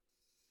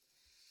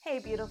Hey,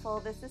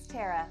 beautiful, this is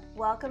Tara.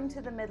 Welcome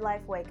to the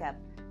Midlife Wake Up,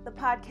 the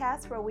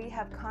podcast where we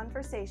have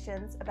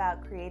conversations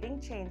about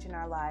creating change in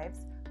our lives,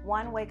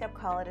 one wake up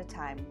call at a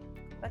time.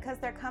 Because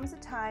there comes a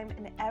time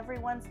in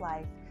everyone's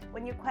life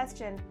when you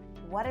question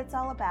what it's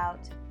all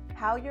about,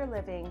 how you're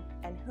living,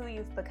 and who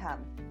you've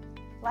become.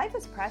 Life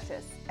is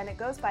precious and it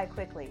goes by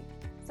quickly,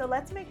 so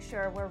let's make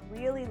sure we're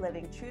really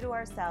living true to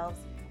ourselves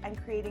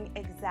and creating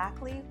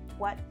exactly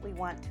what we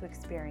want to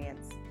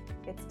experience.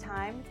 It's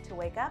time to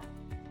wake up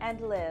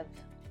and live.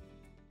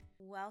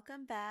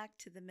 Welcome back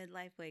to the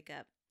Midlife Wake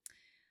Up.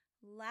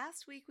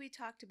 Last week we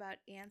talked about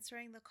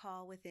answering the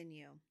call within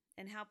you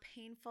and how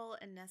painful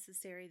and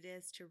necessary it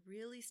is to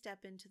really step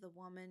into the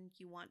woman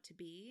you want to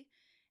be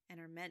and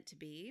are meant to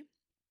be,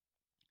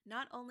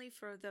 not only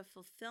for the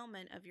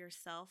fulfillment of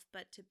yourself,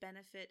 but to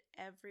benefit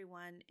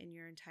everyone in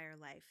your entire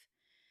life.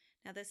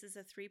 Now, this is a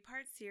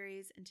 3-part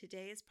series, and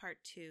today is part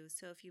 2.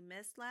 So if you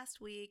missed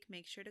last week,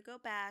 make sure to go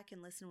back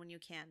and listen when you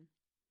can.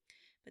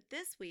 But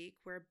this week,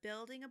 we're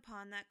building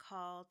upon that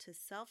call to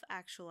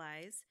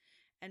self-actualize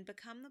and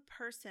become the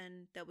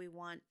person that we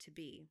want to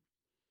be.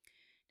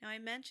 Now, I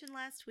mentioned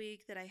last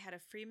week that I had a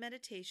free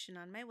meditation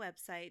on my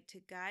website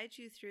to guide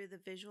you through the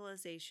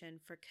visualization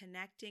for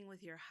connecting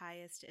with your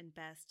highest and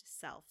best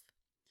self.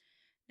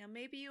 Now,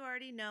 maybe you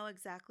already know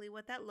exactly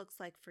what that looks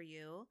like for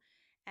you,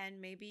 and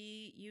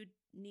maybe you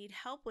need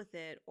help with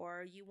it,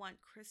 or you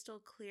want crystal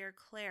clear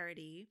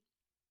clarity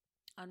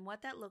on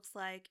what that looks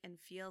like and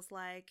feels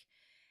like,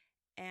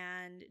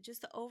 and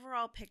just the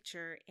overall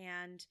picture.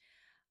 And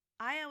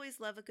I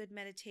always love a good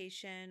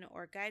meditation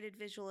or guided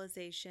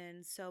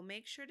visualization, so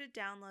make sure to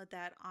download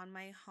that on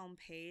my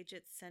homepage.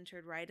 It's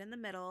centered right in the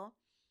middle,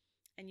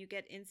 and you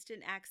get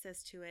instant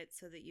access to it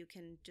so that you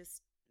can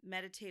just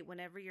meditate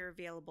whenever you're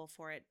available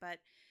for it. But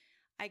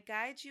I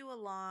guide you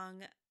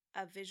along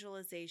a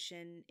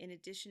visualization in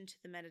addition to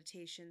the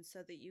meditation so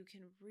that you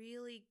can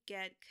really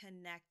get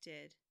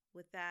connected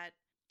with that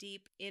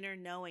deep inner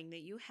knowing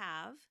that you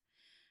have,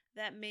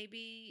 that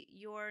maybe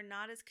you're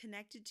not as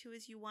connected to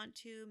as you want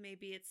to.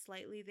 Maybe it's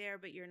slightly there,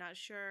 but you're not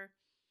sure.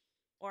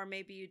 Or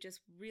maybe you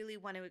just really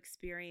want to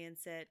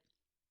experience it.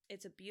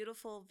 It's a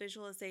beautiful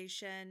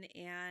visualization,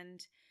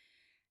 and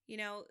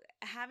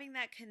having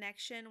that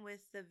connection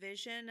with the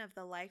vision of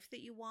the life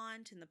that you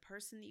want and the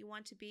person that you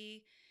want to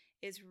be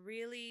is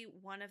really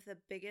one of the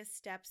biggest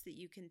steps that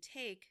you can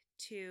take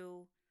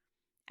to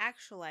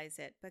actualize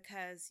it,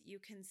 because you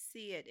can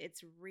see it.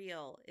 It's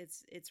real.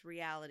 It's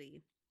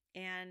reality.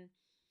 And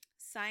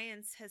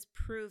science has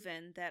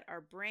proven that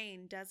our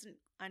brain doesn't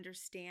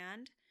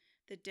understand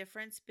the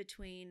difference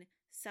between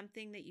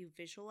something that you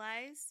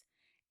visualize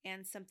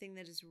and something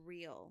that is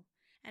real.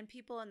 And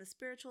people in the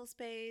spiritual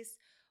space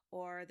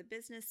or the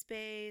business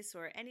space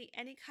or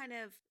any kind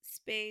of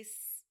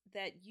space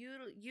that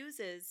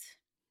uses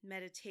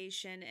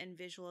meditation and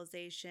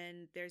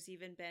visualization, there's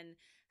even been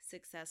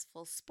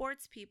successful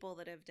sports people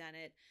that have done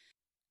it.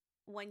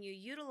 When you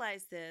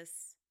utilize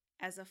this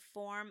as a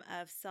form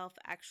of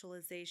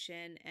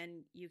self-actualization,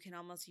 and you can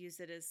almost use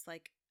it as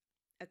like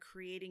a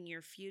creating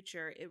your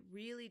future, it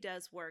really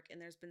does work.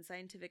 And there's been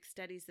scientific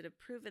studies that have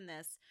proven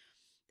this,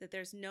 that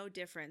there's no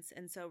difference.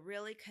 And so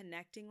really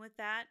connecting with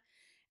that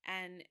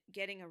and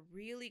getting a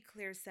really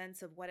clear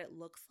sense of what it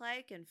looks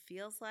like and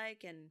feels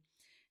like, and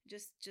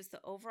just the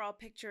overall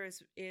picture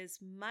is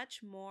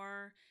much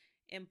more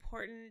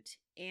important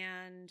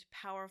and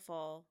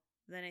powerful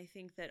than I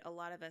think that a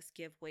lot of us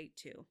give weight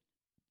to.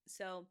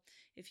 So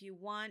if you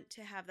want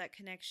to have that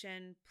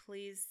connection,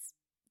 please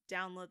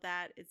download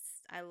that.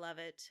 I love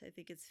it. I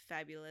think it's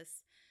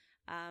fabulous.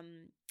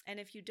 And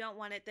if you don't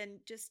want it, then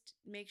just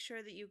make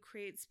sure that you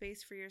create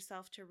space for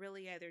yourself to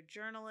really either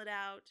journal it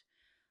out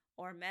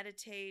or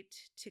meditate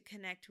to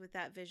connect with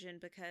that vision,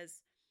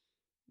 because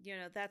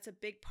that's a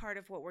big part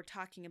of what we're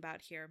talking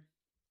about here.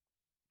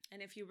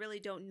 And if you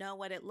really don't know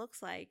what it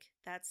looks like,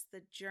 that's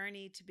the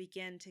journey to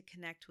begin to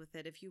connect with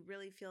it. If you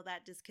really feel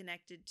that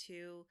disconnected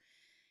to,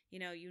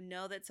 you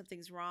know that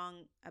something's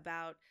wrong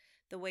about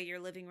the way you're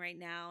living right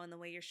now and the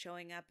way you're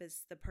showing up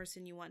as the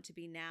person you want to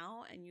be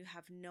now, and you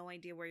have no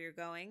idea where you're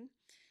going,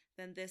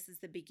 then this is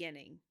the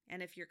beginning.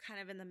 And if you're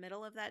kind of in the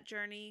middle of that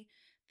journey,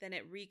 then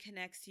it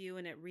reconnects you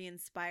and it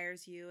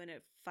re-inspires you, and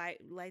it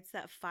lights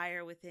that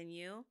fire within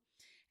you.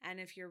 And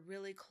if you're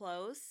really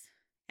close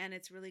and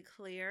it's really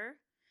clear,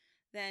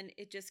 then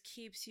it just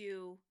keeps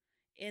you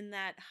in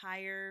that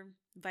higher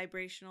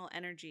vibrational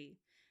energy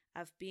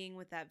of being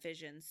with that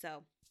vision.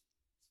 So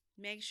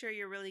make sure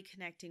you're really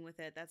connecting with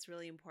it. That's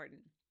really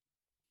important.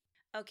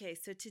 Okay,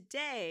 so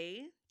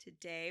today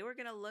we're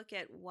going to look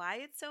at why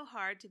it's so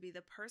hard to be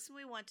the person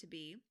we want to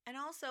be, and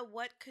also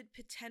what could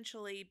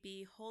potentially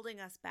be holding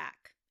us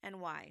back and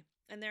why.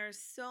 And there are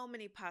so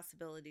many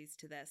possibilities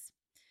to this,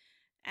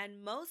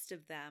 and most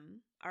of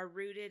them are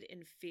rooted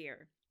in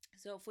fear.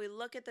 So if we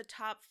look at the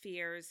top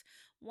fears,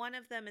 one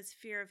of them is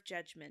fear of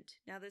judgment.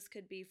 Now, this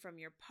could be from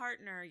your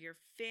partner, your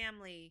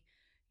family,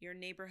 your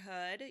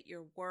neighborhood,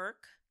 your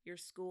work, your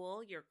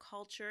school, your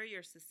culture,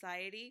 your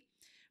society,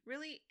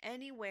 really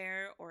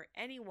anywhere or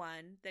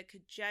anyone that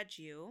could judge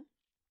you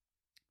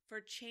for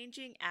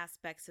changing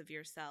aspects of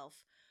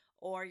yourself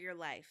or your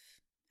life.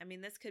 I mean,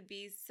 this could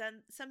be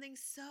something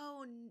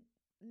so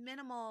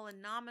minimal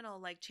and nominal,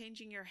 like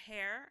changing your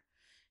hair,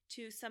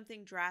 to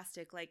something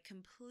drastic, like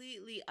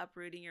completely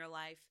uprooting your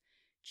life,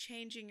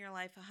 changing your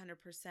life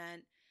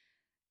 100%,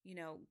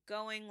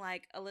 going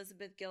like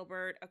Elizabeth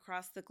Gilbert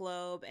across the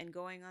globe and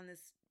going on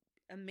this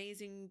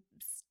amazing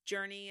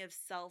journey of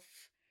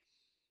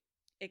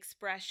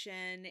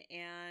self-expression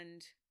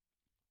and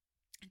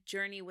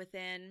journey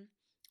within.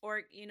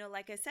 Or,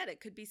 like I said,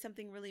 it could be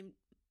something really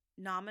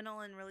nominal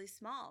and really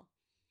small.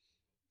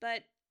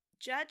 But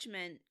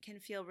judgment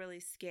can feel really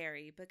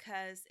scary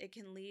because it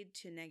can lead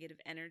to negative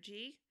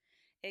energy.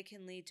 It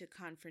can lead to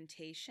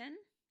confrontation.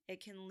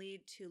 It can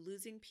lead to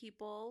losing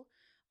people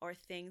or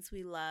things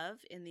we love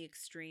in the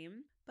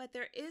extreme. But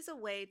there is a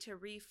way to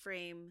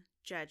reframe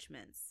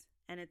judgments,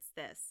 and it's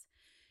this.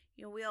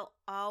 We'll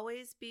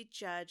always be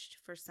judged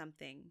for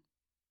something.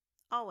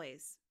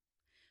 Always.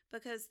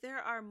 Because there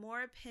are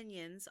more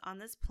opinions on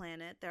this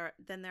planet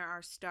than there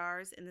are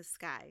stars in the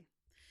sky.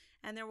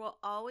 And there will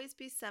always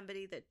be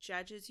somebody that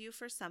judges you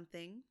for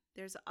something.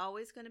 There's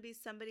always going to be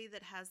somebody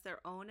that has their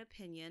own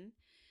opinion.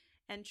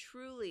 And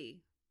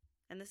truly,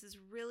 and this is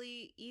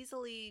really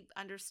easily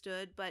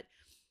understood, but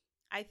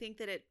I think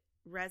that it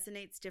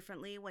resonates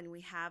differently when we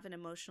have an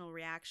emotional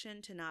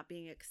reaction to not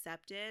being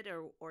accepted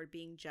or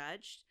being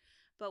judged.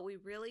 But we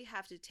really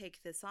have to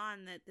take this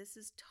on, that this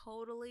is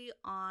totally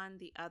on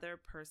the other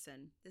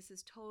person. This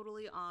is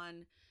totally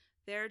on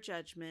their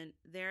judgment,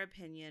 their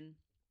opinion.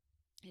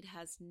 It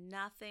has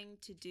nothing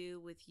to do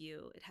with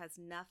you. It has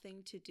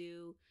nothing to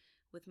do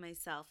with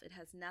myself. It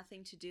has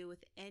nothing to do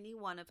with any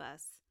one of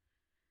us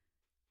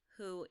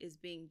who is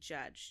being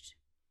judged.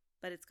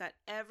 But it's got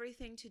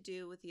everything to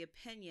do with the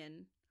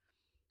opinion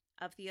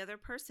of the other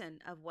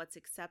person, of what's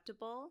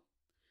acceptable,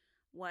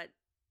 what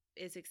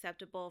is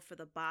acceptable for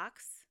the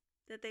box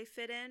that they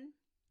fit in,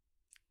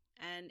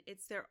 and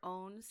it's their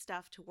own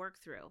stuff to work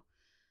through.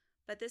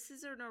 But this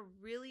is a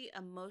really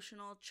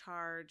emotional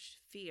charged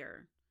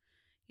fear.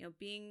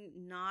 Being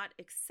not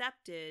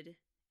accepted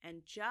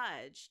and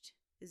judged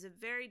is a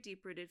very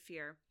deep-rooted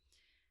fear.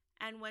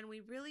 And when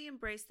we really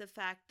embrace the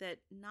fact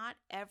that not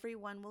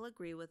everyone will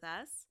agree with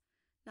us,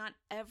 not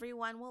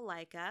everyone will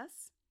like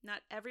us,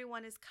 not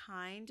everyone is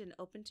kind and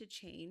open to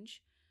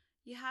change,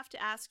 you have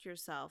to ask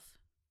yourself,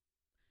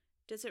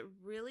 does it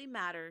really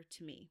matter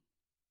to me?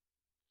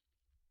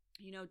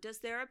 Does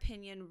their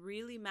opinion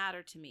really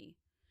matter to me?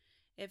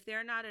 If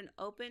they're not an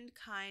open,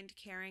 kind,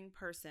 caring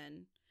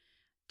person,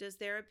 does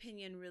their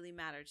opinion really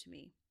matter to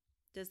me?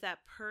 Does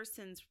that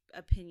person's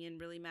opinion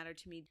really matter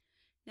to me?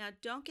 Now,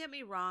 don't get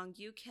me wrong.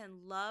 You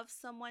can love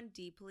someone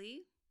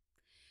deeply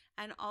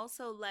and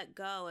also let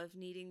go of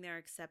needing their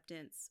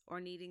acceptance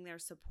or needing their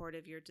support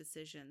of your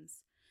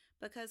decisions,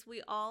 because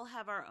we all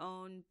have our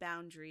own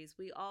boundaries.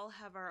 We all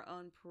have our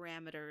own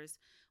parameters.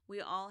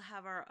 We all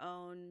have our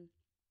own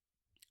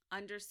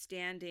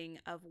understanding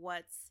of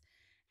what's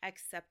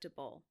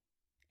acceptable.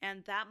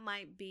 And that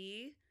might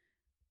be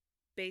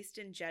based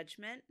in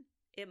judgment.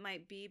 It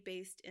might be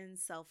based in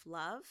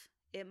self-love.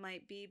 It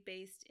might be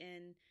based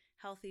in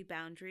healthy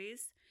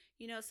boundaries.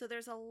 So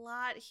there's a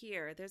lot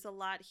here.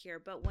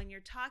 But when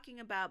you're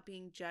talking about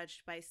being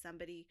judged by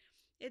somebody,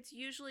 it's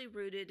usually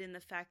rooted in the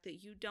fact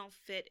that you don't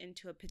fit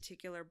into a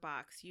particular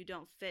box. You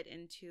don't fit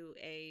into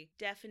a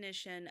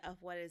definition of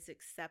what is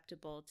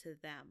acceptable to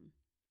them.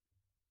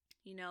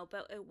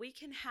 But we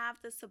can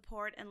have the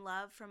support and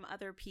love from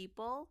other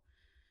people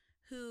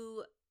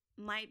who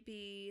might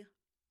be,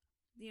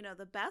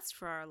 the best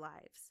for our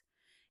lives.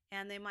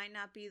 And they might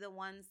not be the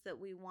ones that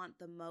we want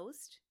the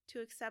most to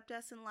accept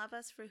us and love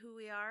us for who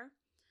we are.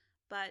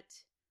 But,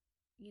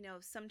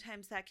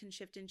 sometimes that can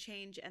shift and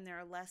change, and there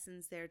are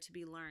lessons there to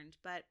be learned.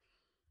 But,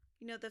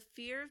 the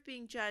fear of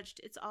being judged,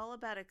 it's all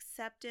about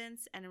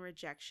acceptance and a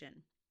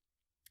rejection.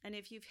 And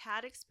if you've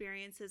had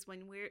experiences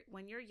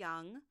when you're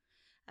young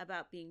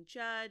about being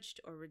judged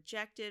or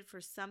rejected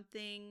for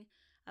something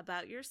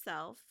about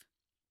yourself,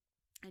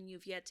 and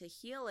you've yet to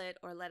heal it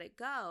or let it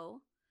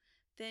go,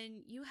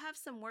 then you have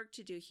some work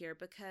to do here,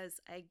 because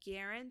I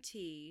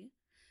guarantee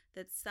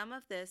that some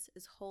of this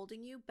is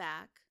holding you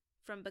back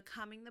from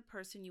becoming the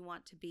person you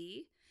want to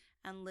be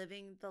and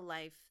living the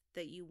life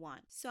that you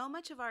want. So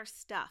much of our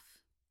stuff,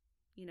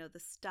 the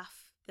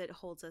stuff that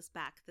holds us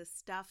back, the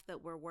stuff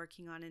that we're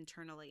working on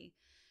internally,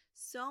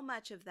 so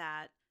much of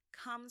that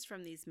comes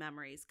from these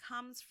memories,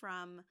 comes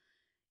from,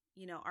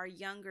 our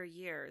younger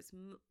years.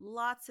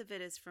 Lots of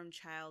it is from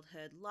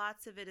childhood.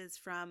 Lots of it is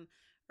from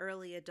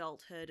early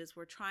adulthood, as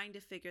we're trying to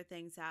figure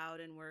things out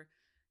and we're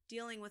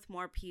dealing with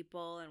more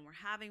people and we're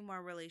having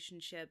more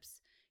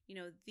relationships.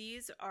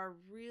 These are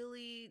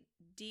really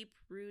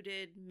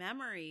deep-rooted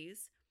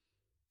memories,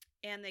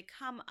 and they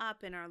come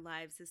up in our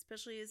lives,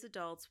 especially as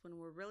adults, when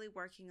we're really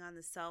working on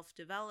the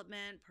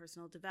self-development,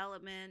 personal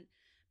development.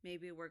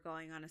 Maybe we're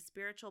going on a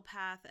spiritual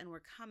path and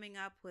we're coming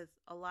up with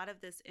a lot of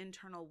this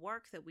internal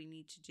work that we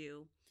need to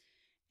do.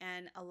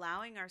 And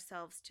allowing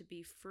ourselves to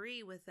be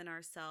free within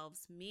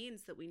ourselves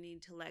means that we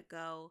need to let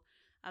go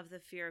of the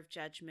fear of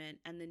judgment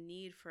and the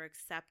need for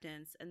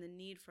acceptance and the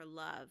need for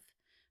love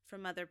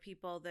from other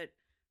people that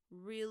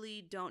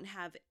really don't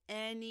have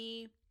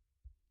any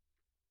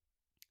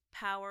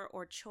power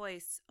or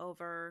choice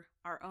over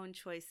our own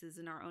choices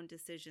and our own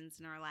decisions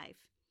in our life.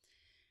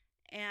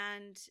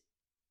 And,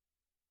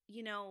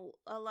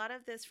 a lot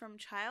of this from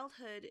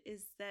childhood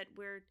is that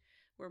we're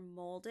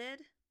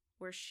molded,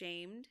 we're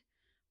shamed,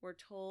 we're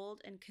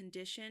told and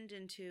conditioned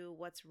into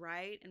what's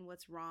right and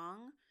what's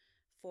wrong,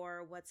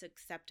 for what's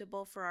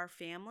acceptable for our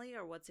family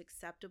or what's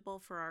acceptable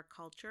for our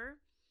culture,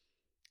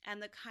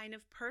 and the kind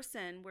of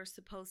person we're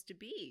supposed to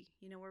be.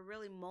 We're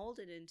really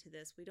molded into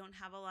this. We don't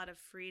have a lot of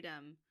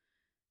freedom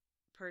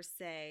per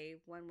se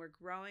when we're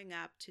growing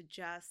up to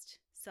just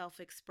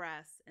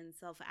self-express and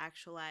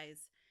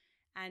self-actualize,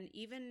 and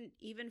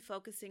even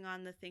focusing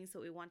on the things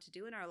that we want to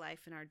do in our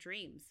life and our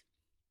dreams.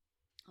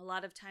 A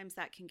lot of times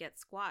that can get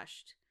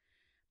squashed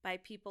by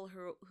people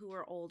who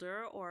are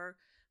older, or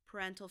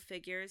parental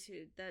figures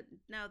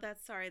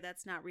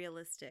that's not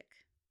realistic.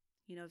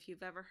 If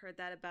you've ever heard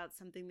that about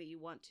something that you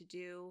want to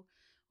do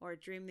or a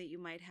dream that you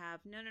might have,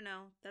 no,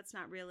 that's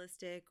not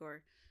realistic,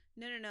 or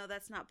no,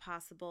 that's not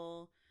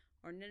possible,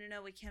 or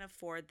no, we can't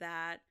afford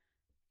that.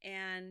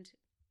 And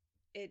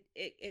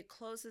it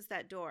closes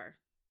that door,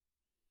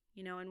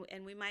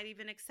 and we might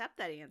even accept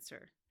that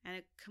answer, and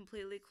it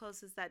completely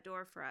closes that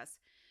door for us.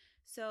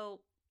 So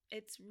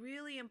it's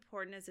really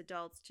important as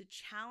adults to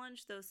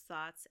challenge those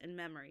thoughts and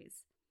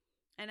memories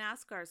and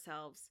ask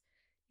ourselves,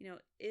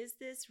 is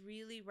this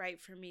really right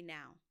for me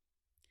now?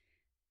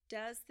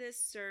 Does this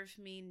serve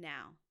me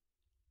now?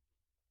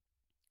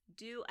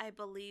 Do I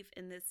believe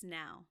in this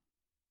now?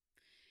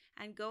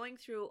 And going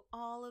through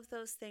all of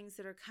those things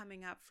that are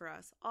coming up for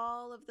us,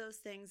 all of those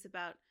things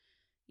about,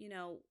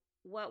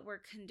 what we're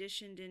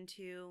conditioned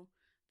into,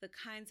 the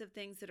kinds of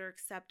things that are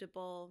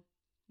acceptable.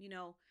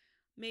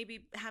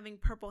 Maybe having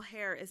purple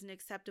hair isn't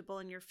acceptable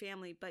in your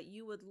family, but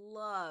you would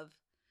love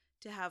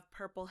to have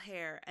purple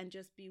hair and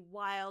just be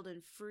wild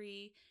and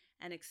free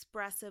and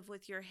expressive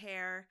with your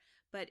hair,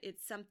 but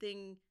it's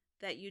something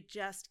that you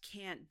just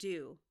can't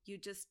do. You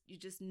just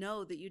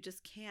know that you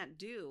just can't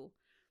do.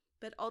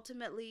 But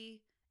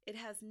ultimately, it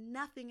has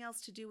nothing else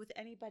to do with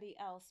anybody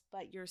else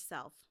but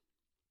yourself.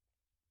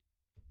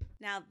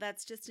 Now,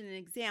 that's just an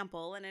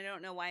example, and I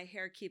don't know why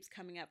hair keeps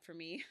coming up for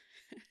me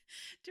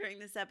during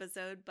this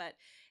episode, but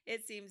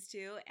it seems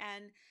to.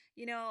 And,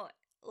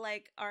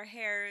 like our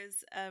hair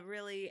is a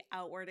really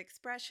outward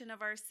expression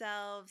of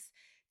ourselves,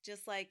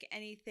 just like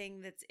anything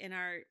that's in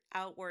our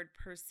outward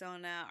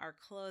persona, our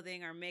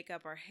clothing, our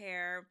makeup, our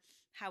hair,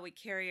 how we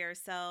carry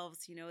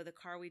ourselves, the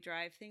car we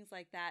drive, things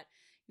like that.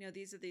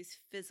 These are these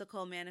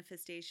physical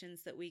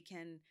manifestations that we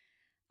can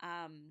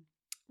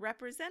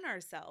represent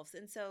ourselves.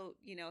 And so,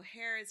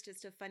 hair is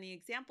just a funny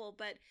example,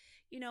 but,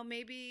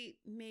 maybe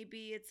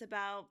it's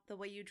about the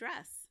way you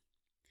dress.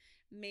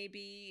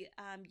 Maybe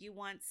you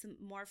want some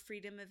more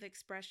freedom of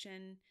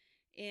expression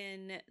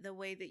in the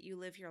way that you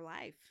live your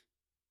life.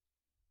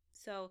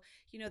 So,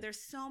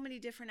 there's so many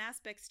different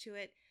aspects to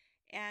it,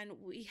 and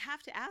we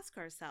have to ask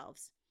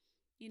ourselves,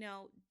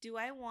 do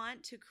I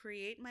want to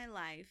create my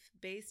life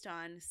based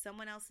on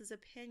someone else's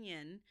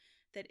opinion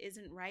that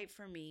isn't right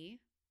for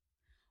me,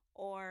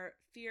 or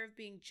fear of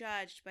being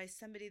judged by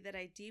somebody that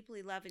I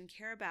deeply love and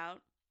care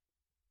about,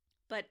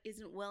 but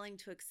isn't willing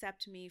to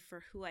accept me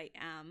for who I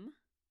am?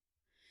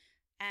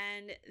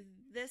 And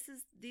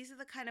these are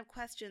the kind of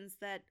questions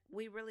that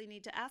we really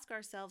need to ask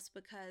ourselves,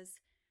 because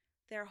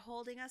they're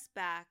holding us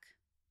back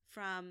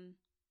from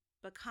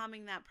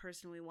becoming that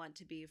person we want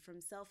to be,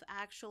 from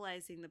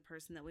self-actualizing the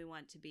person that we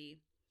want to be.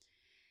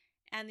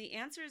 And the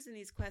answers in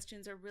these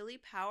questions are really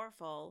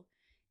powerful,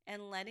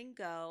 and letting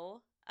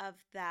go of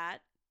that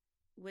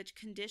which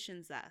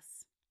conditions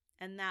us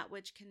and that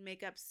which can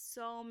make up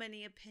so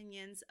many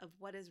opinions of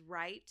what is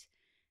right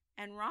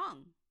and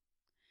wrong.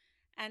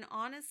 And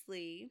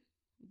honestly,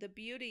 the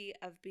beauty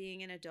of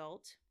being an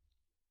adult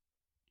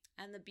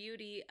and the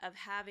beauty of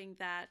having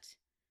that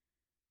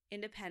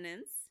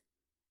independence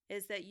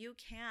is that you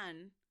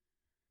can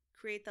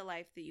create the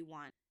life that you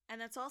want. And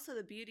that's also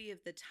the beauty of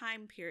the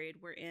time period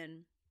we're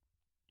in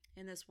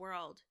this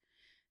world.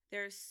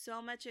 There's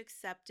so much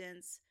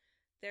acceptance.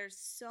 There's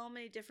so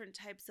many different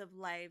types of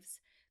lives.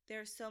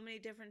 There's so many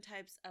different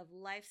types of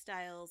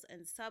lifestyles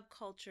and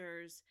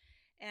subcultures,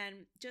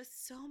 and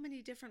just so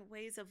many different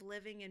ways of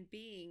living and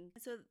being.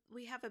 So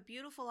we have a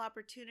beautiful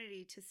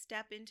opportunity to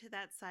step into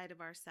that side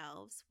of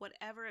ourselves,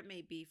 whatever it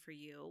may be for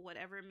you,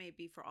 whatever it may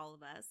be for all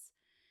of us,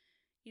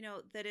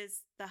 that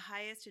is the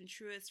highest and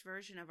truest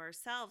version of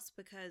ourselves,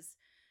 because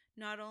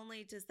not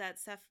only does that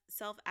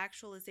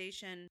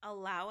self-actualization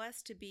allow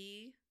us to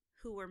be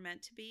who we're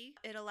meant to be,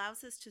 it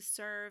allows us to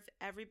serve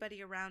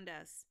everybody around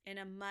us in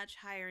a much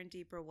higher and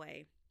deeper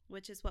way,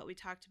 which is what we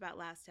talked about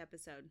last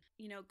episode.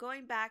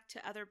 Going back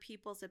to other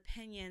people's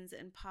opinions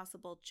and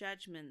possible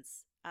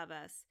judgments of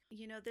us,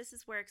 this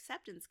is where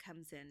acceptance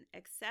comes in.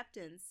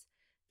 Acceptance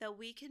that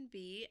we can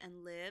be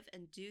and live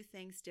and do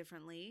things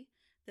differently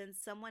than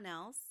someone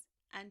else,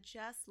 and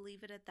just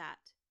leave it at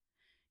that.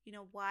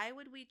 Why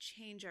would we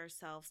change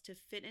ourselves to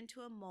fit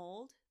into a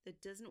mold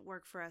that doesn't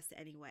work for us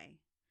anyway?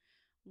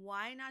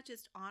 Why not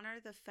just honor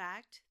the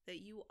fact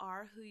that you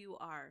are who you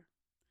are?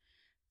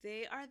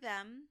 They are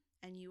them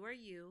and you are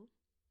you.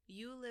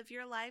 You live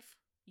your life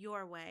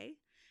your way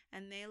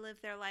and they live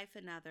their life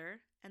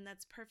another, and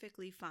that's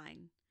perfectly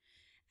fine.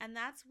 And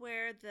that's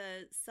where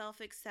the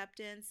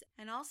self-acceptance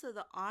and also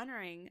the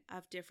honoring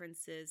of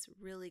differences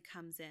really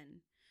comes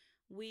in.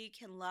 We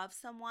can love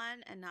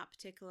someone and not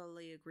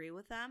particularly agree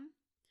with them.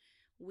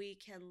 We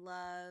can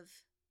love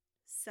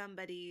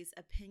somebody's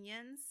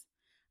opinions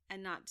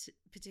and not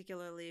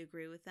particularly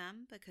agree with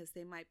them because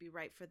they might be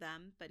right for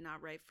them, but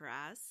not right for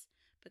us,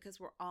 because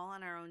we're all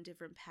on our own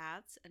different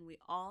paths and we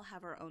all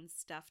have our own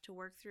stuff to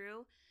work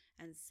through.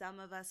 And some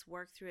of us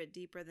work through it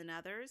deeper than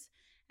others.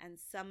 And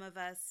some of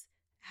us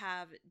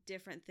have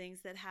different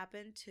things that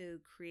happen to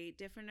create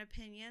different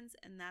opinions,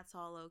 and that's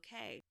all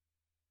okay.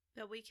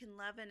 But we can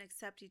love and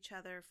accept each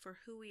other for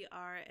who we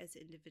are as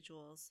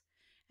individuals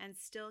and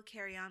still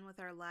carry on with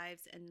our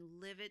lives and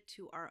live it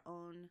to our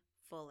own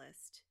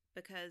fullest.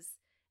 Because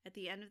at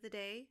the end of the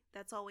day,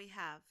 that's all we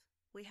have.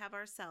 We have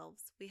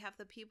ourselves. We have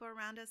the people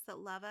around us that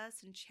love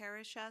us and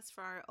cherish us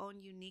for our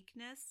own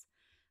uniqueness.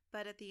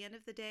 But at the end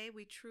of the day,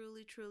 we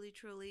truly, truly,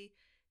 truly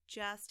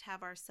just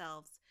have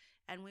ourselves.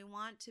 And we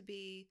want to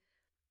be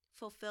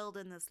fulfilled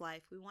in this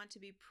life. We want to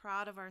be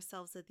proud of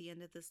ourselves at the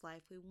end of this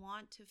life. We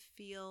want to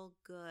feel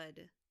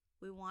good.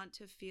 We want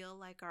to feel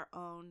like our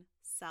own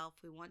self.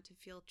 We want to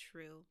feel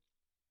true.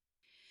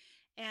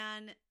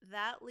 And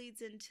that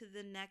leads into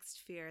the next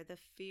fear, the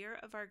fear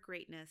of our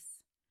greatness.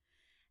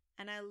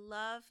 And I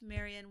love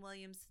Marianne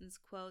Williamson's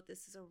quote.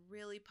 This is a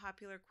really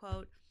popular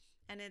quote,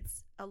 and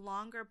it's a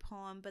longer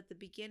poem, but the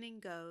beginning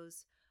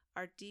goes,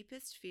 "Our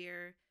deepest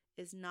fear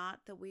is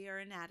not that we are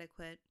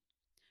inadequate.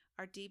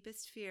 Our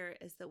deepest fear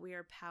is that we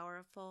are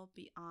powerful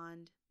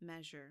beyond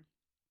measure."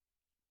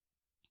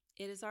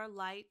 It is our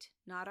light,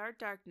 not our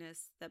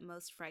darkness, that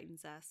most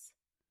frightens us.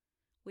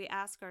 We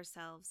ask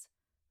ourselves,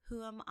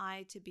 who am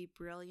I to be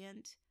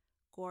brilliant,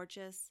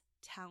 gorgeous,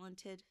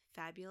 talented,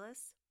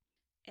 fabulous?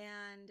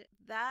 And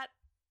that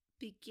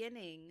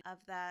beginning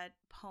of that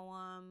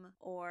poem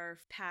or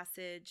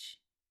passage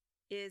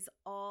is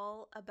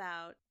all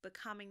about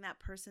becoming that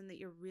person that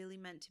you're really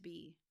meant to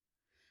be.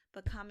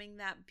 Becoming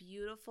that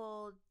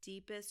beautiful,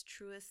 deepest,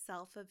 truest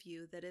self of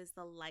you that is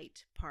the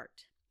light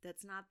part.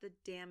 That's not the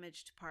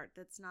damaged part.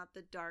 That's not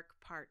the dark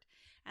part.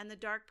 And the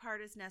dark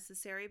part is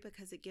necessary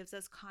because it gives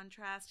us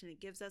contrast and it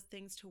gives us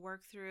things to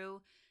work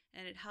through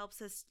and it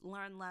helps us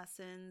learn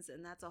lessons.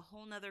 And that's a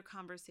whole nother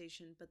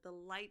conversation. But the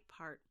light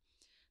part,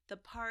 the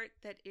part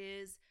that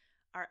is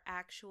our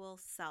actual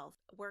self,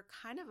 we're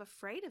kind of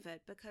afraid of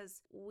it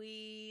because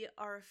we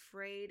are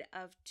afraid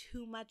of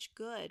too much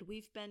good.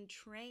 We've been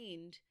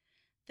trained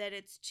that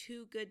it's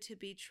too good to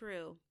be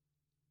true.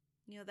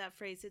 You know that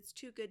phrase, it's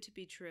too good to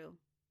be true.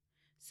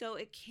 So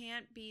it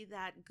can't be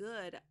that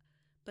good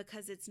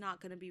because it's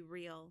not going to be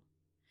real.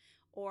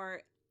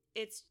 Or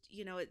it's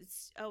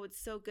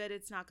so good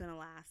it's not going to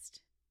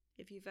last.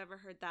 If you've ever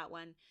heard that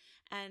one.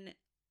 And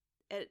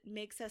it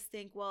makes us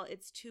think, well,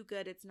 it's too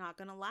good, it's not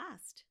going to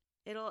last.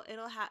 It'll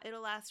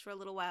last for a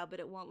little while, but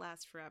it won't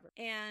last forever.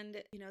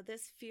 And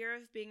this fear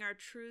of being our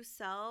true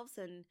selves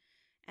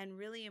and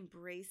really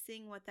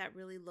embracing what that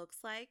really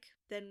looks like,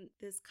 then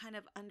this kind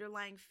of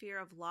underlying fear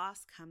of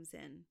loss comes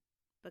in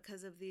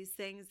because of these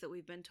things that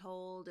we've been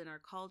told in our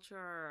culture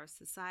or our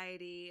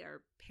society,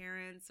 our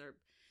parents or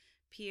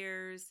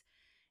peers.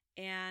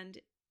 And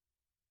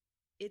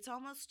it's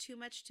almost too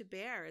much to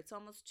bear. It's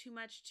almost too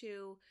much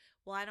to,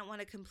 well, I don't want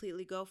to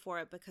completely go for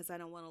it because I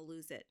don't want to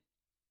lose it,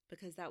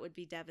 because that would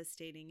be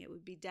devastating. It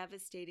would be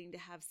devastating to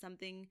have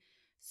something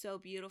so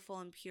beautiful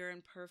and pure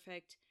and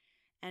perfect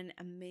and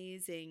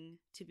amazing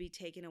to be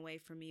taken away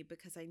from me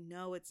because I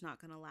know it's not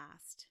going to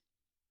last.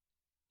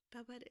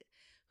 But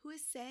who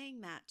is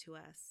saying that to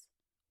us?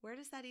 Where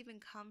does that even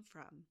come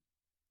from?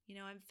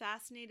 I'm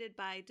fascinated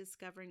by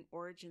discovering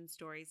origin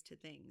stories to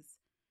things.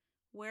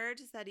 Where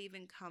does that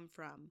even come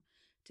from?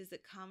 Does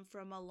it come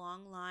from a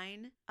long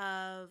line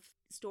of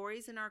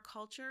stories in our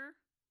culture?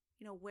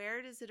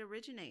 Where does it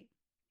originate?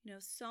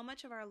 So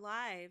much of our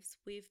lives,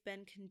 we've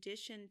been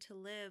conditioned to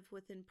live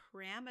within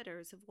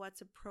parameters of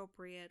what's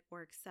appropriate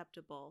or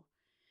acceptable.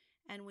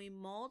 And we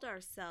mold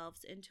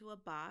ourselves into a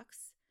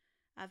box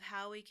of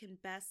how we can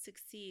best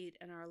succeed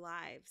in our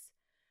lives.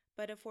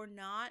 But if we're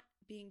not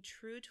being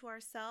true to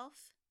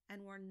ourselves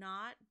and we're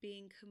not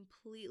being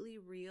completely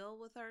real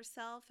with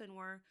ourselves, and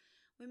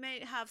we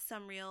may have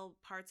some real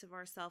parts of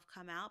ourselves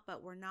come out,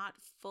 but we're not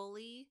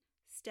fully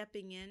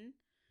stepping in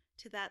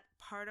to that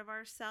part of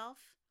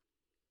ourselves,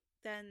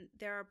 then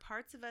there are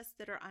parts of us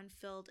that are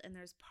unfilled and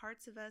there's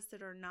parts of us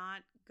that are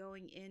not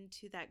going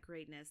into that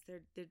greatness.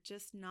 They're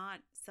just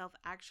not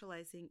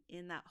self-actualizing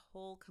in that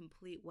whole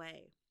complete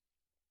way.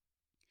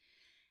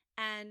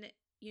 And,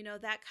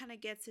 that kind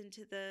of gets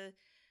into the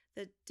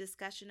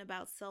discussion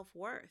about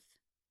self-worth.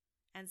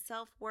 And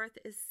self-worth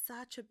is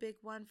such a big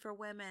one for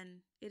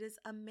women. It is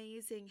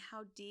amazing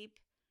how deep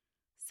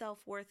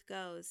self-worth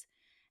goes.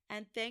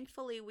 And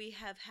thankfully, we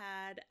have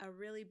had a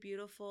really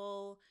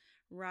beautiful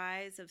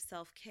rise of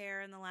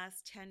self-care in the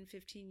last 10,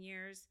 15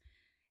 years.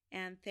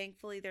 And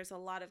thankfully, there's a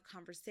lot of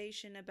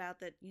conversation about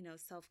that,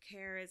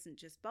 self-care isn't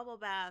just bubble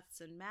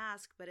baths and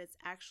masks, but it's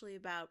actually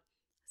about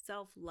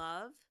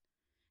self-love.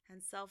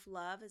 And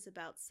self-love is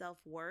about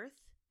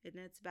self-worth, and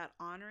it's about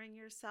honoring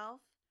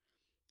yourself.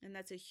 And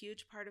that's a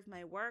huge part of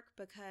my work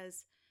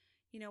because,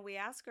 we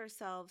ask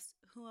ourselves,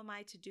 who am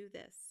I to do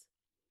this?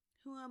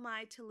 Who am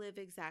I to live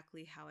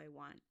exactly how I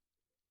want?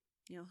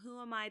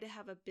 Who am I to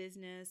have a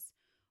business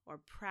or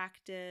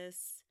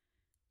practice,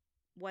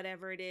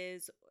 whatever it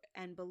is,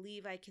 and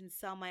believe I can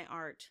sell my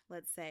art,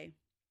 let's say?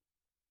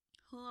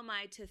 Who am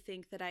I to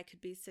think that I could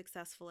be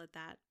successful at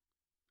that?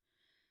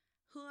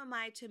 Who am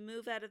I to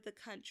move out of the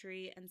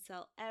country and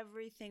sell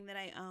everything that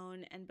I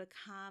own and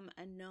become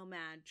a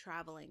nomad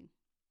traveling?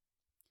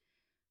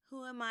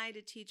 Who am I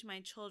to teach my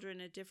children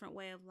a different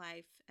way of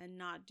life and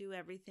not do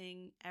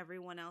everything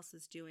everyone else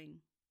is doing?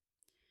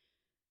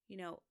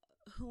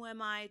 Who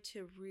am I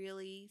to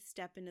really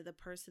step into the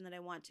person that I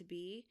want to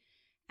be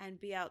and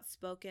be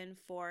outspoken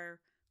for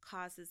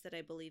causes that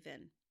I believe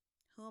in?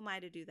 Who am I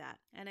to do that?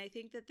 And I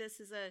think that this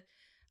is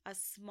a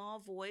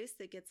small voice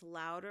that gets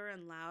louder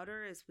and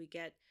louder as we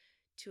get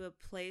to a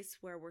place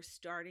where we're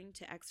starting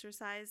to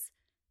exercise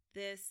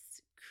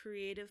this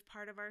creative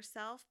part of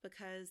ourself,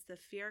 because the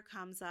fear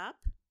comes up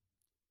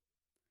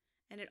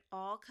and it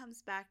all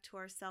comes back to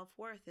our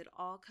self-worth. It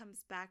all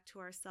comes back to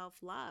our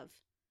self-love.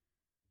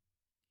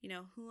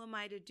 Who am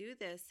I to do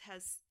this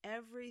has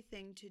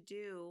everything to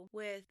do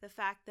with the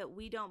fact that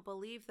we don't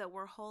believe that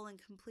we're whole and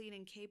complete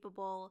and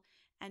capable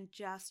and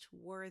just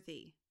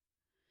worthy.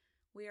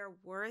 We are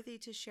worthy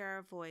to share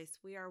our voice.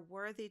 We are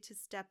worthy to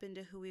step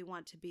into who we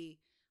want to be.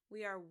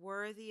 We are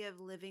worthy of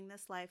living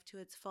this life to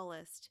its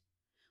fullest.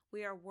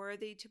 We are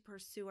worthy to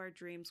pursue our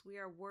dreams. We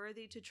are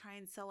worthy to try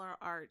and sell our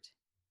art.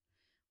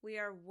 We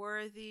are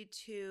worthy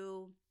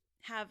to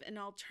have an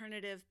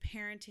alternative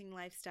parenting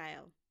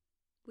lifestyle.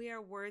 We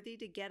are worthy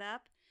to get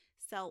up,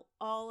 sell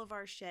all of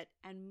our shit,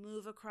 and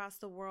move across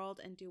the world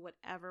and do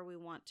whatever we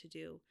want to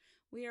do.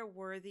 We are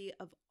worthy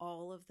of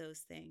all of those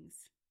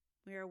things.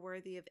 We are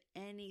worthy of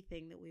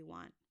anything that we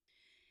want.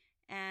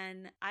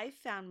 And I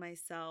found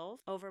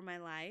myself over my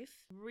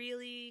life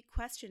really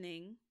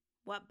questioning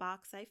what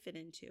box I fit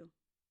into.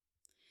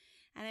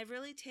 And I've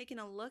really taken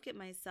a look at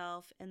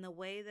myself and the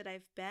way that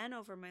I've been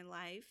over my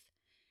life.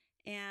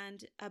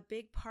 And a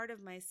big part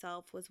of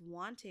myself was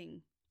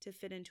wanting to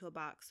fit into a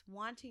box,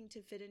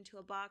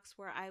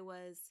 where I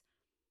was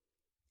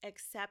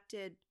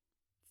accepted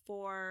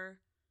for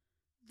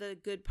the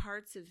good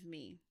parts of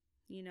me,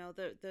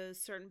 the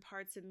certain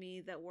parts of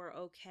me that were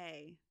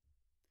okay,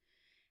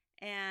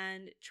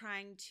 and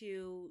trying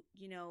to,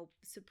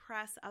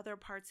 suppress other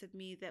parts of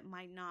me that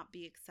might not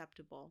be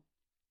acceptable.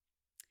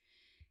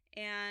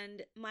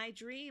 And my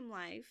dream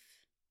life,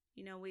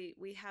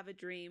 we have a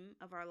dream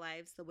of our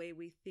lives the way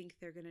we think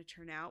they're going to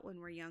turn out when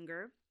we're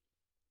younger.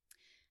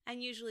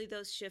 And usually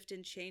those shift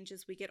and change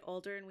as we get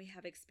older and we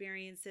have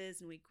experiences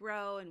and we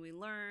grow and we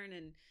learn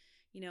and,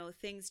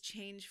 things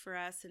change for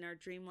us and our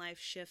dream life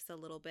shifts a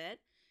little bit.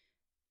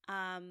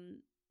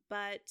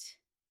 But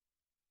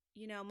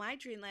my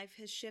dream life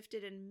has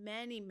shifted in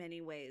many,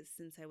 many ways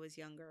since I was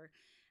younger.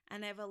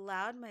 And I've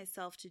allowed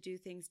myself to do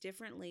things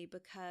differently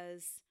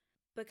because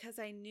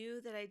I knew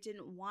that I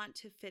didn't want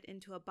to fit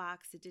into a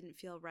box. It didn't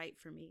feel right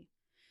for me.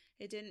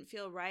 It didn't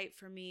feel right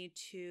for me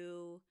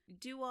to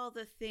do all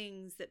the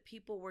things that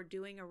people were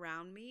doing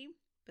around me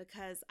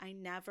because I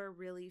never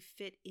really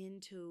fit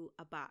into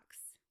a box.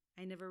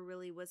 I never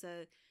really was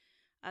a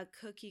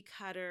cookie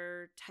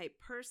cutter type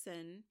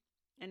person.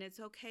 And it's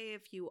okay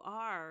if you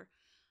are,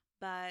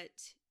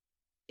 but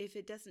if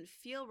it doesn't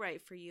feel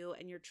right for you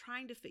and you're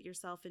trying to fit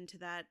yourself into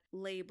that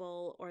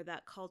label or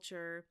that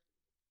culture,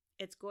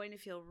 it's going to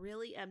feel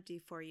really empty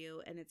for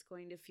you, and it's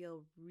going to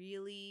feel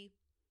really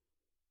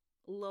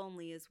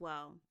lonely as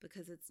well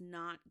because it's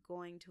not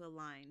going to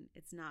align.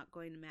 It's not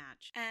going to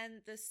match.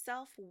 And the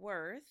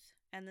self-worth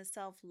and the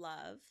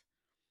self-love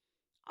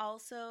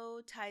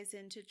also ties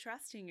into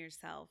trusting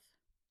yourself.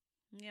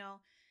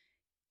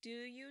 Do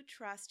you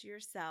trust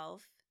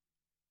yourself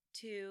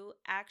to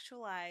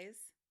actualize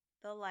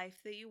the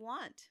life that you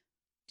want?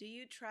 Do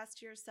you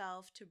trust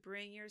yourself to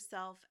bring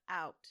yourself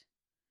out?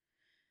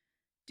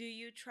 Do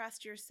you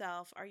trust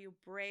yourself? Are you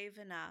brave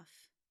enough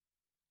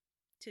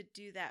to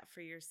do that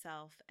for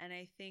yourself? And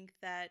I think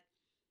that,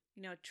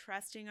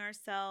 trusting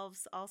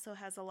ourselves also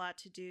has a lot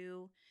to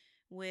do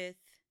with,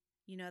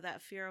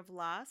 that fear of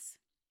loss,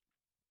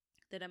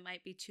 that it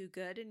might be too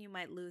good and you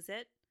might lose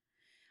it.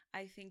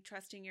 I think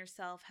trusting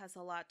yourself has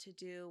a lot to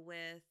do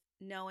with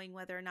knowing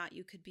whether or not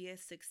you could be a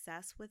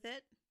success with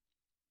it,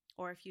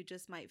 or if you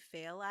just might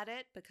fail at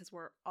it, because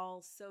we're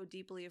all so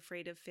deeply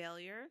afraid of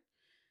failure,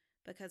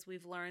 because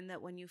we've learned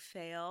that when you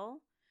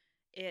fail,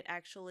 it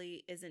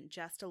actually isn't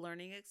just a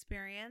learning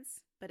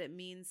experience, but it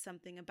means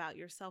something about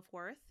your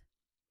self-worth.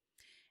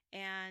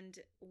 And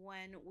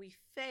when we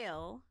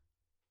fail,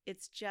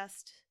 it's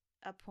just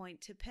a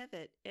point to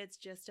pivot. It's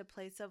just a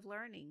place of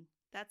learning.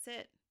 That's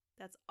it.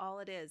 That's all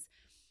it is.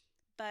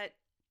 But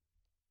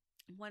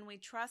when we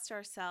trust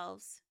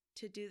ourselves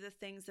to do the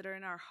things that are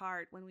in our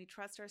heart, when we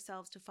trust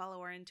ourselves to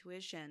follow our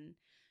intuition,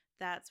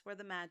 that's where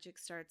the magic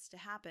starts to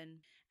happen.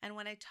 And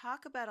when I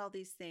talk about all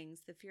these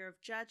things, the fear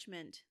of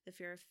judgment, the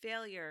fear of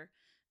failure,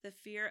 the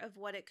fear of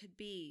what it could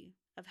be,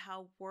 of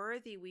how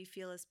worthy we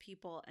feel as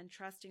people and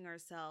trusting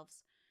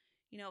ourselves,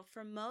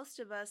 for most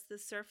of us, the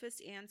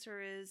surface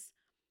answer is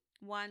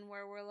one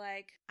where we're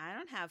like, I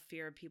don't have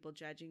fear of people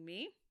judging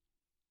me.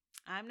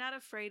 I'm not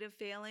afraid of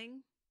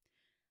failing.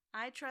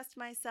 I trust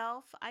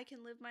myself. I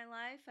can live my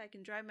life. I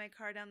can drive my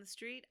car down the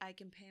street. I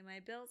can pay my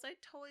bills. I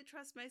totally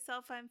trust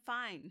myself. I'm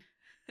fine.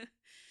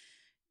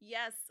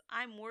 Yes,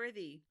 I'm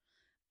worthy.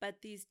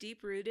 But these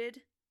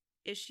deep-rooted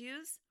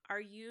issues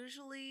are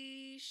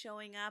usually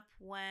showing up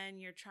when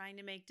you're trying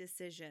to make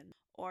decisions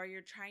or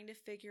you're trying to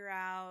figure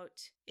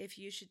out if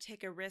you should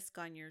take a risk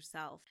on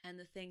yourself and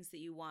the things that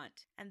you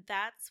want. And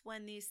that's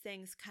when these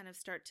things kind of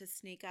start to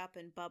sneak up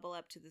and bubble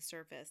up to the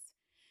surface.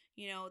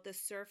 The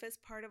surface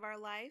part of our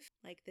life,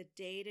 like the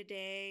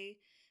day-to-day,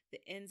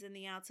 the ins and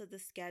the outs of the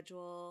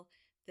schedule,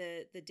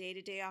 the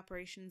day-to-day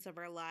operations of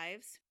our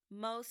lives.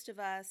 Most of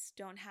us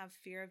don't have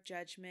fear of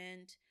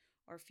judgment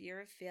or fear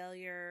of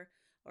failure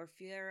or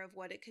fear of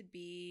what it could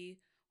be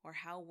or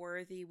how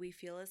worthy we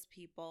feel as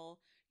people.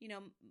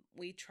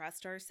 We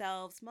trust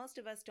ourselves. Most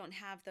of us don't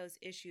have those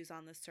issues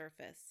on the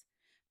surface,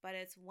 but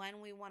it's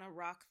when we want to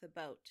rock the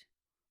boat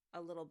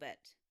a little bit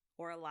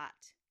or a lot.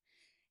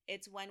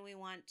 It's when we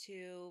want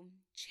to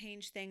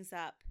change things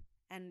up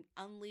and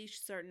unleash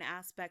certain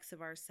aspects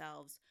of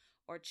ourselves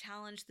or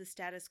challenge the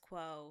status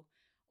quo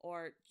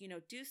or,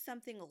 do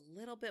something a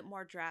little bit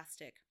more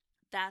drastic.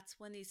 That's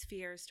when these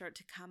fears start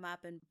to come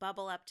up and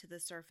bubble up to the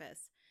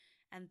surface.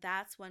 And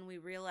that's when we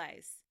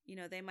realize,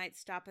 they might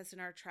stop us in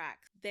our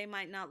tracks. They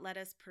might not let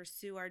us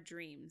pursue our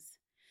dreams.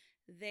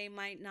 They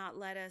might not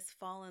let us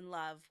fall in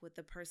love with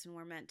the person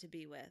we're meant to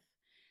be with.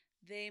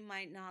 They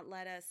might not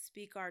let us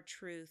speak our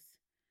truth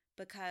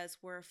because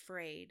we're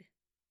afraid.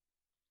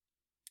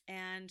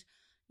 And,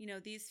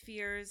 these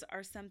fears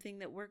are something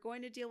that we're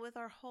going to deal with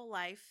our whole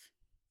life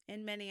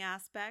in many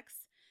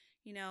aspects.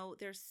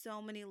 There's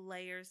so many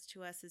layers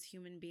to us as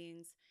human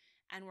beings,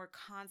 and we're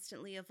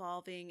constantly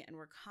evolving and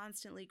we're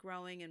constantly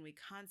growing, and we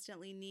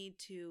constantly need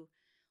to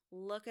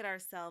look at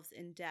ourselves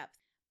in depth.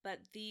 But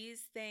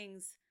these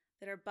things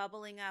that are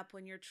bubbling up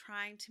when you're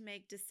trying to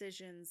make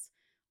decisions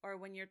or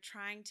when you're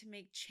trying to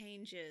make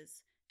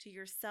changes to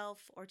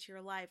yourself or to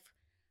your life,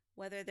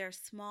 whether they're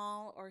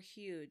small or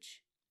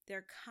huge,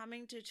 they're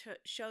coming to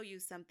show you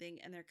something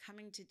and they're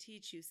coming to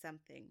teach you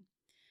something.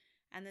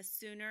 And the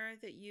sooner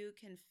that you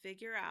can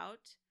figure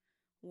out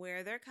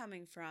where they're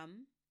coming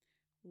from,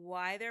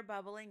 why they're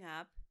bubbling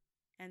up,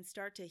 and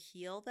start to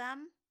heal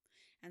them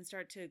and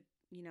start to,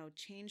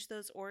 change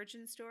those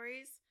origin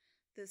stories,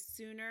 the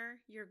sooner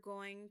you're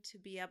going to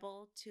be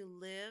able to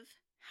live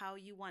how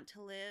you want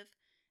to live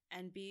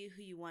and be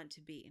who you want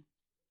to be.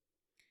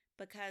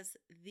 Because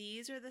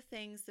these are the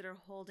things that are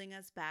holding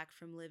us back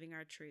from living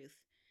our truth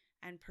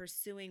and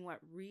pursuing what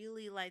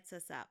really lights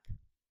us up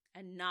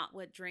and not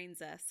what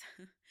drains us.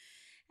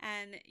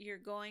 And you're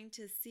going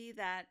to see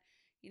that,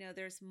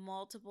 there's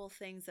multiple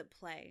things at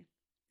play.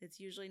 It's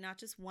usually not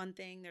just one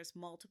thing. There's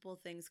multiple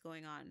things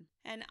going on.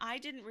 And I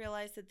didn't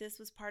realize that this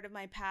was part of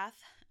my path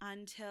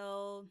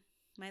until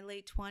my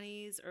late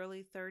 20s,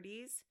 early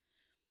 30s.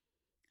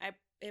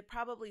 It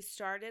probably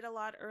started a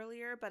lot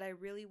earlier, but I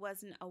really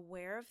wasn't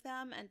aware of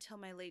them until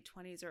my late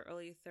 20s or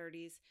early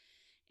 30s.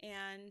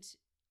 And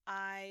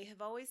I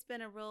have always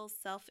been a real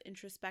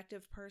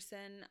self-introspective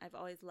person. I've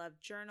always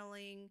loved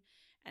journaling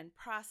and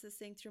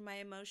processing through my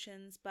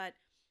emotions, but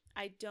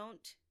I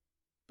don't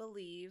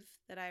believe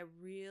that I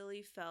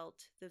really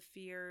felt the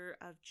fear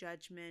of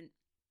judgment,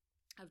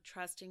 of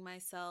trusting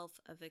myself,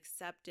 of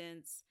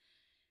acceptance,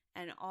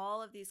 and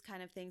all of these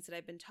kind of things that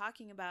I've been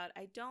talking about.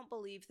 I don't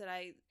believe that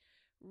I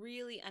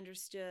really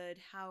understood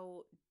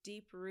how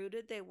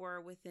deep-rooted they were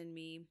within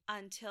me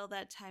until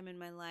that time in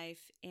my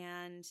life.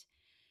 And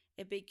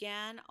it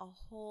began a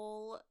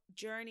whole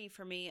journey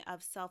for me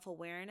of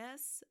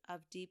self-awareness,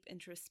 of deep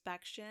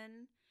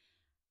introspection.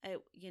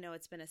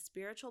 It's been a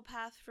spiritual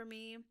path for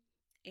me.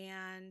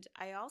 And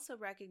I also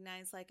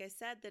recognize, like I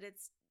said, that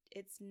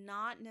it's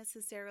not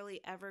necessarily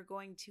ever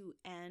going to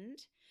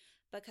end,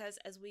 because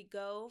as we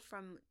go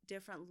from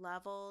different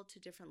level to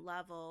different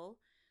level,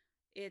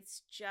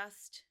 it's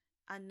just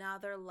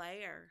another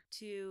layer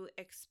to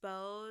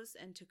expose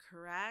and to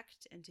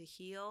correct and to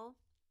heal.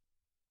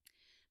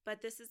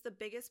 But this is the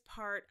biggest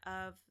part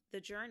of the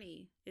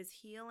journey, is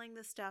healing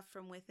the stuff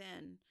from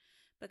within.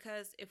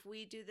 Because if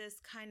we do this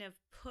kind of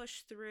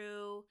push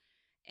through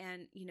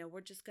and,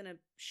 we're just going to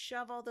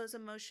shove all those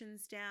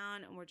emotions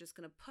down and we're just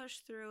going to push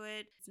through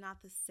it, it's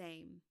not the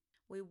same.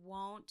 We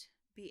won't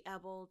be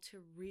able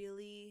to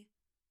really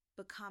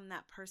become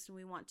that person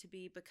we want to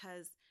be,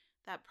 because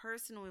that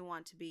person we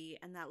want to be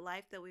and that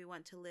life that we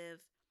want to live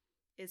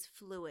is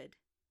fluid.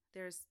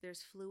 There's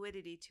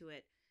fluidity to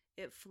it.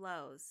 It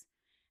flows.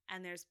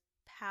 And there's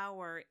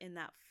power in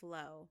that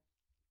flow.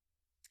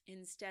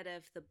 instead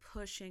of the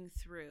pushing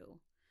through.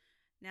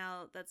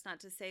 Now, that's not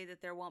to say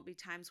that there won't be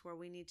times where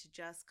we need to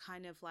just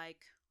kind of like,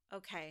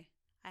 okay,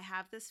 I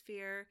have this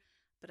fear,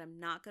 but I'm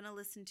not going to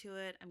listen to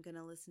it. I'm going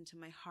to listen to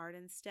my heart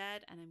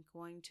instead, and I'm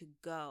going to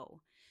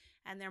go.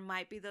 And there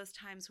might be those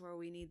times where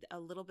we need a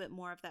little bit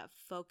more of that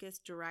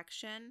focused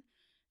direction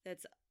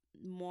that's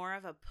more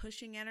of a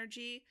pushing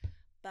energy,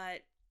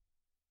 but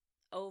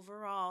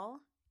overall,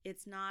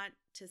 it's not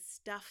to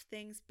stuff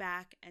things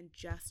back and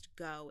just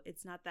go.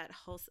 It's not that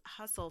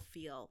hustle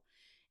feel.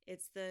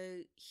 It's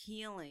the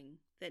healing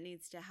that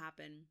needs to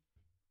happen.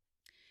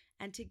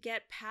 And to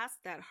get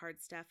past that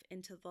hard stuff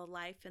into the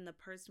life and the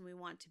person we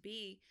want to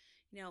be,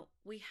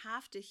 we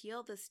have to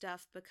heal this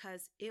stuff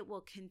because it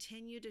will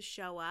continue to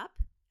show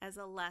up as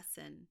a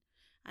lesson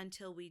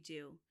until we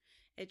do.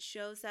 It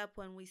shows up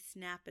when we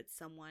snap at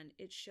someone.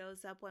 It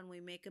shows up when we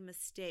make a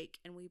mistake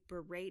and we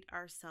berate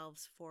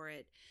ourselves for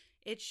it.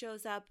 It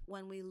shows up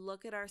when we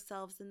look at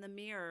ourselves in the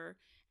mirror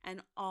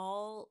and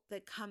all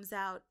that comes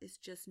out is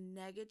just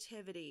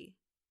negativity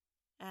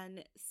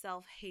and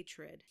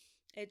self-hatred.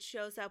 It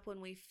shows up when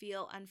we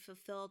feel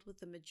unfulfilled with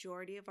the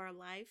majority of our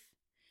life.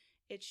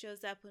 It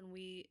shows up when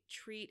we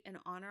treat and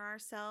honor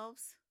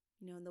ourselves,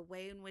 in the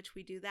way in which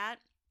we do that.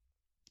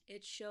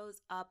 It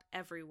shows up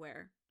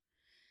everywhere.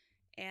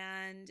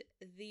 And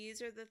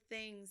these are the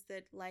things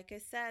that, like I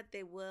said,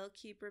 they will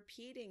keep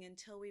repeating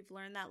until we've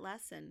learned that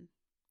lesson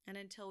and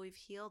until we've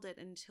healed it,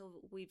 until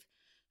we've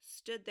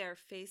stood there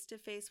face to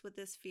face with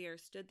this fear,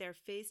 stood there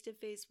face to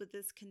face with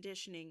this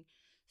conditioning,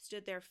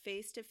 stood there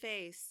face to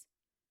face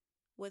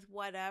with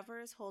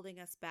whatever is holding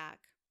us back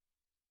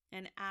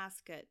and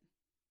ask it,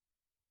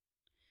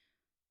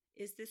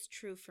 is this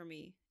true for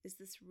me? Is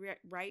this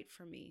right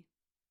for me?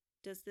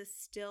 Does this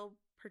still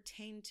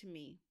pertain to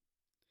me?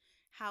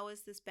 How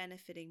is this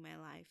benefiting my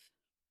life?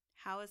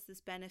 How is this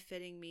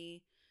benefiting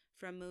me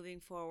from moving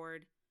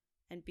forward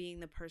and being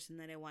the person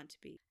that I want to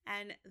be?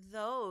 And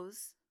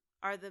those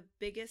are the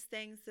biggest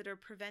things that are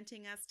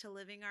preventing us to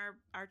living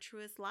our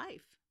truest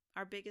life,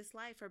 our biggest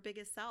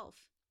self.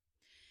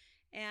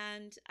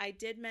 And I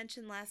did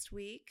mention last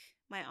week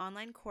my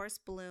online course,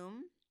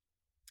 Bloom,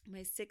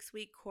 my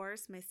 6-week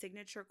course, my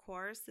signature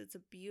course. It's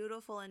a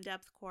beautiful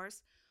in-depth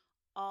course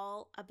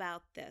all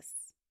about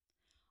this.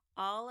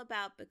 All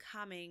about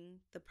becoming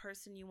the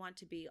person you want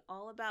to be,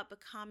 all about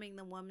becoming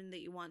the woman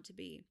that you want to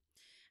be.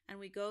 And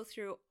we go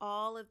through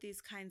all of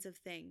these kinds of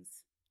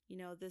things,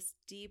 this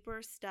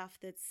deeper stuff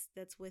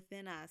that's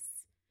within us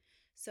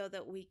so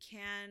that we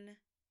can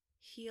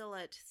heal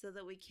it, so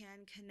that we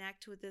can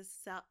connect with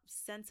this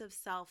sense of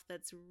self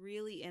that's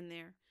really in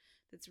there,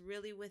 that's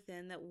really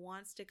within, that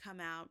wants to come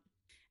out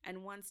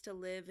and wants to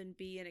live and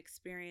be and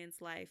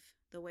experience life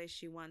the way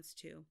she wants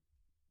to.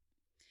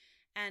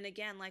 And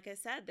again, like I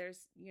said,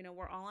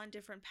 we're all on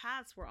different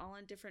paths. We're all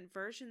on different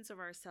versions of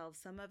ourselves.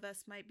 Some of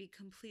us might be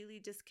completely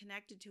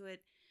disconnected to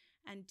it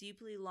and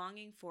deeply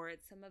longing for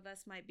it. Some of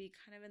us might be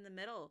kind of in the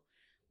middle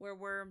where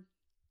we're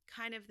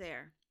kind of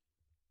there.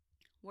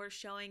 We're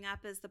showing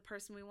up as the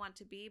person we want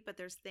to be, but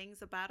there's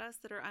things about us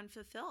that are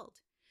unfulfilled.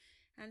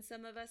 And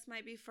some of us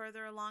might be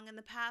further along in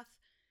the path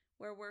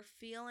where we're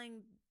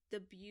feeling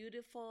the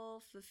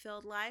beautiful,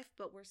 fulfilled life,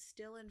 but we're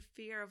still in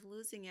fear of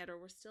losing it, or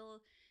we're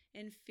still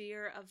in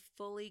fear of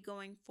fully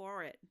going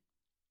for it,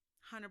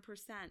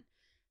 100%.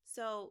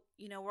 So,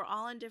 we're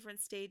all in different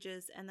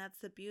stages, and that's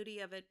the beauty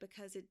of it,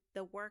 because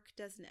the work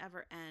doesn't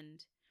ever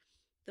end.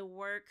 The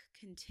work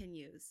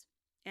continues.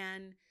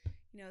 And,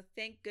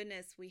 thank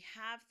goodness we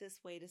have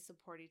this way to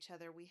support each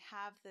other. We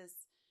have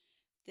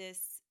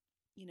this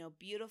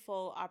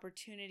beautiful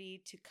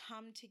opportunity to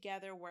come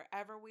together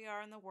wherever we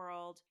are in the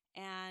world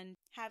and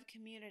have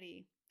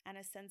community and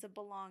a sense of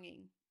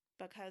belonging,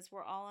 because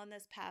we're all on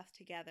this path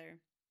together.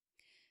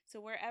 So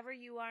wherever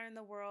you are in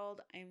the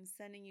world, I'm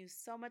sending you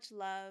so much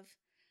love.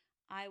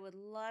 I would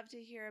love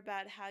to hear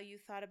about how you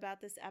thought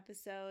about this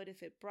episode,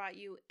 if it brought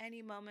you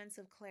any moments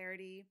of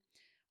clarity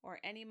or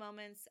any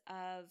moments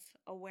of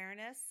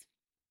awareness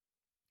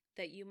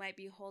that you might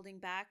be holding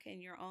back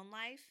in your own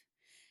life.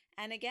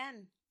 And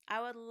again, I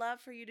would love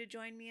for you to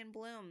join me in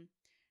Bloom.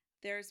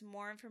 There's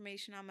more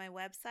information on my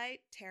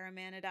website,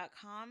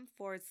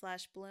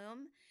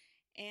 taramanna.com/bloom.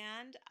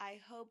 And I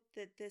hope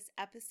that this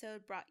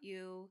episode brought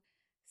you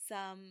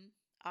some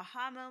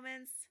aha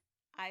moments.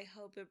 I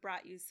hope it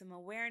brought you some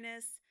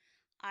awareness.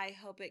 I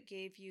hope it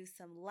gave you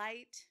some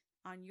light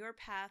on your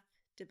path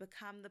to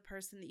become the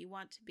person that you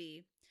want to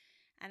be.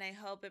 And I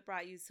hope it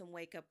brought you some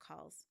wake-up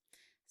calls.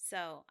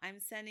 So I'm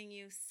sending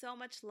you so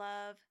much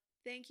love.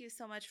 Thank you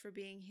so much for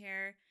being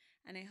here.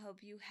 And I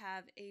hope you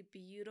have a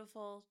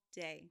beautiful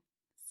day.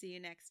 See you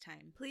next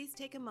time. Please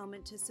take a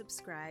moment to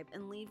subscribe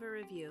and leave a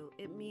review.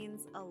 It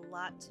means a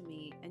lot to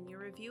me, and your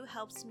review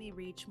helps me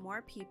reach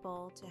more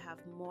people to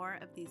have more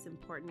of these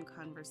important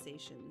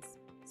conversations.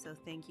 So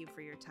thank you for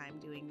your time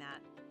doing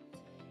that.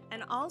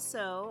 And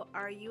also,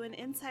 are you an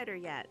insider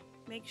yet?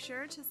 Make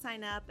sure to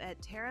sign up at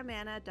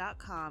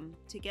taramanna.com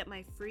to get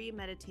my free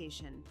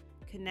meditation,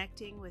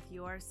 Connecting with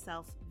Your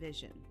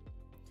Self-Vision.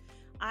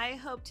 I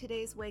hope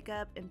today's wake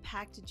up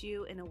impacted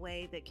you in a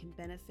way that can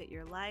benefit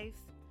your life.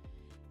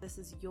 This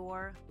is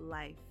your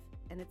life,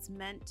 and it's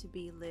meant to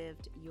be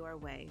lived your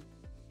way.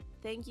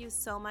 Thank you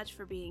so much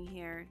for being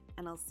here,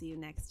 and I'll see you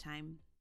next time.